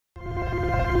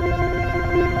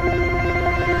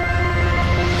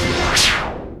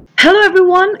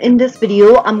everyone, in this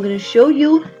video I'm going to show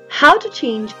you how to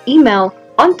change email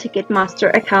on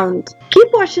Ticketmaster account.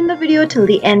 Keep watching the video till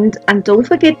the end and don't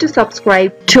forget to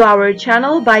subscribe to our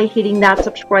channel by hitting that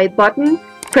subscribe button.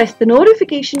 Press the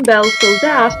notification bell so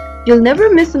that you'll never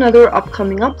miss another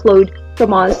upcoming upload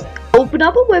from us. Open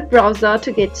up a web browser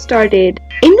to get started.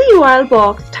 In the URL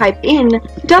box, type in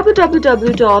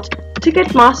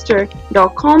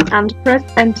www.ticketmaster.com and press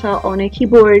enter on a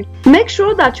keyboard. Make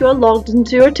sure that you are logged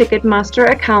into your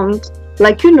Ticketmaster account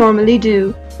like you normally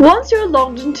do. Once you're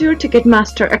logged into your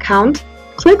Ticketmaster account,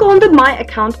 click on the My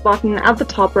Account button at the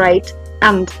top right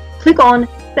and click on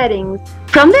Settings.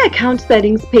 From the Account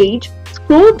Settings page,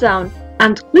 scroll down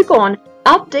and click on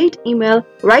Update Email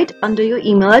right under your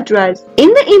email address.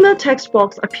 In the email text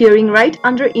box appearing right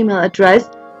under email address,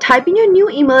 type in your new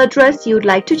email address you'd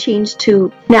like to change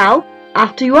to. Now,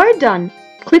 after you are done,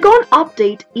 click on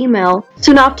Update Email.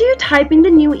 Soon after you type in the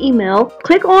new email,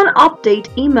 click on Update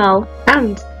Email.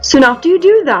 And soon after you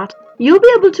do that, you'll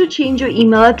be able to change your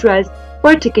email address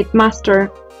for Ticketmaster.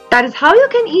 That is how you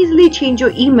can easily change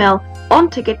your email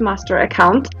on Ticketmaster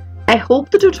account. I hope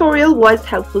the tutorial was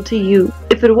helpful to you.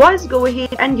 If it was, go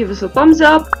ahead and give us a thumbs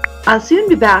up. I'll soon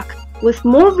be back with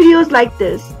more videos like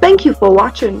this. Thank you for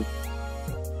watching.